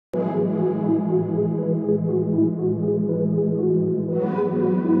Yeah,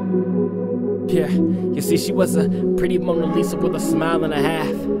 you see, she was a pretty Mona Lisa with a smile and a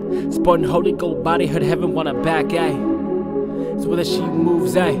half. Sporting holy gold body, her heaven want her back, eh? It's whether she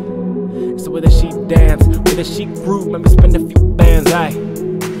moves, eh? It's whether she dance, whether she groove, maybe spend a few bands, eh?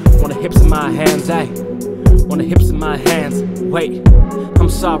 Want the hips in my hands, eh? Want the hips in my hands. Wait, I'm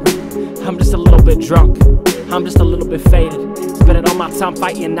sorry, I'm just a little bit drunk. I'm just a little bit faded. Spending all my time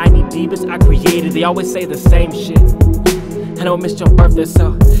fighting 90 demons I created. They always say the same shit. I know I missed your birthday,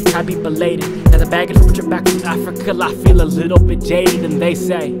 so I be belated. As a baggage from a trip back from Africa, I feel a little bit jaded. And they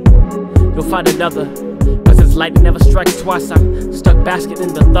say, you'll find another, cause this lightning never strikes twice. I'm stuck basking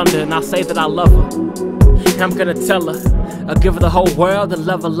in the thunder, and I'll say that I love her. And I'm gonna tell her, I'll give her the whole world and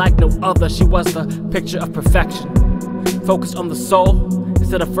love her like no other. She was the picture of perfection, focused on the soul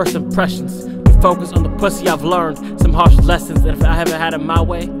instead of first impressions. We focus on the pussy. I've learned some harsh lessons, that if I haven't had it my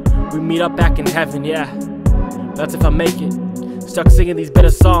way, we meet up back in heaven, yeah. That's if I make it. Stuck singing these bitter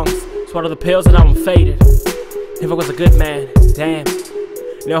songs, swallow the pills and now I'm faded. If I was a good man, damn,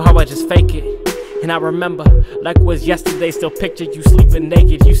 you know how I just fake it. And I remember, like it was yesterday, still picture you sleeping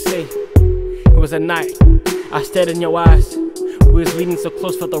naked. You see, it was a night, I stared in your eyes. We was leaning so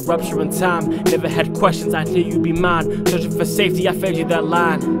close for the rupture in time. Never had questions, I knew you'd be mine. Searching for safety, I failed you that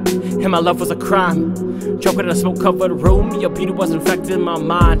line. And my love was a crime. Choking in a smoke-covered room, your beauty was infected in my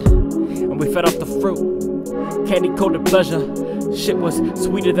mind. And we fed off the fruit, candy-coated pleasure. Shit was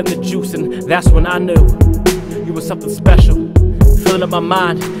sweeter than the juice, and that's when I knew you were something special. Filling up my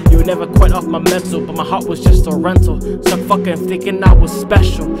mind, you were never quite off my mental, but my heart was just a rental. Stuck fucking thinking I was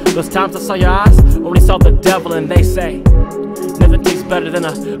special. Those times I saw your eyes, only saw the devil, and they say nothing tastes better than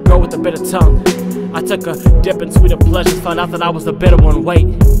a girl with a bitter tongue. I took a dip in sweeter pleasures, found out that I was the bitter one.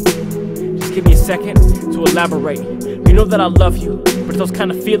 Wait, just give me a second to elaborate. You know that I love you, but those kind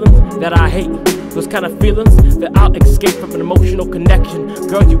of feelings that I hate. Those kind of feelings that I'll escape from an emotional connection.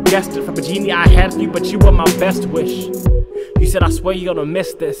 Girl, you guessed it, from a genie I had for you, but you were my best wish. You said, I swear you're gonna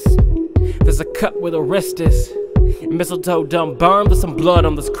miss this. There's a cut where the wrist is. Mistletoe done burned, there's some blood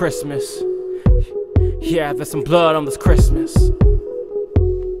on this Christmas. Yeah, there's some blood on this Christmas.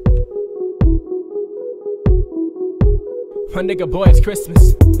 My nigga boy, it's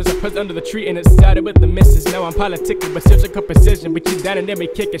Christmas. There's a present under the tree and it started with the missus. Now I'm politicking with surgical precision. We keep down and then we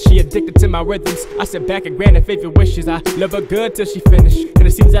kick it. She addicted to my rhythms. I sit back and grant her favorite wishes. I love her good till she finished. And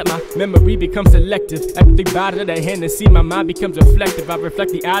it seems that my memory becomes selective. After 3 bottles of that Hennessy, my mind becomes reflective. I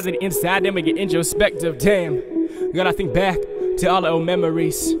reflect the eyes of the inside, then we get introspective. Damn, gotta think back to all the old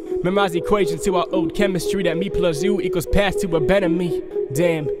memories. Memorize equations to our old chemistry. That me plus you equals past to a better me.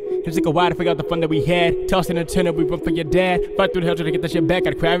 Damn. It took a while to figure out the fun that we had. Tossing and turning, we run for your dad. Fight through the hell trying to get that shit back.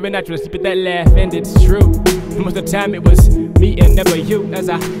 I'd cry every night trying to sleep with that laugh. And it's true, most of the time it was me and never you. As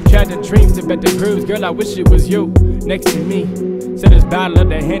I tried to dream to better grooves, girl, I wish it was you next to me. Said this bottle of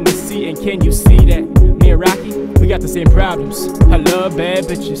the Hennessy, and can you see that? Me and Rocky, we got the same problems. I love bad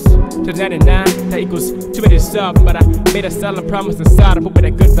bitches. To 99, that equals too many soft. But I made a solid promise inside. I put with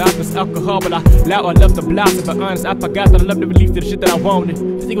that good vibe, this alcohol. But I love to blossom. But honest, I forgot that I love to believe to the shit that I wanted.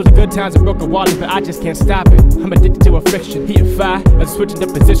 This equals the good times and broken wallet, but I just can't stop it. I'm addicted to affliction. He and fire, let's switch the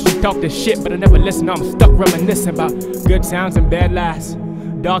position. Talk this shit, but I never listen. I'm stuck reminiscing about good times and bad lies.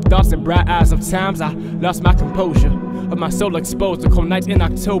 Dark thoughts and bright eyes. Sometimes I lost my composure. Of my soul exposed to cold nights in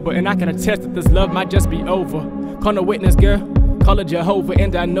October. And I can attest that this love might just be over. Call no witness, girl, call it Jehovah.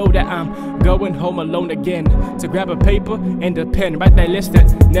 And I know that I'm going home alone again. To grab a paper and a pen, write that list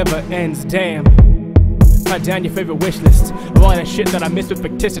that never ends. Damn, write down your favorite wish list of all that shit that I missed with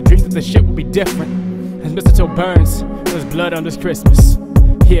fictitious dreams that the shit will be different. As mistletoe burns, there's blood on this Christmas.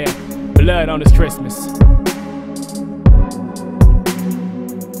 Yeah, blood on this Christmas.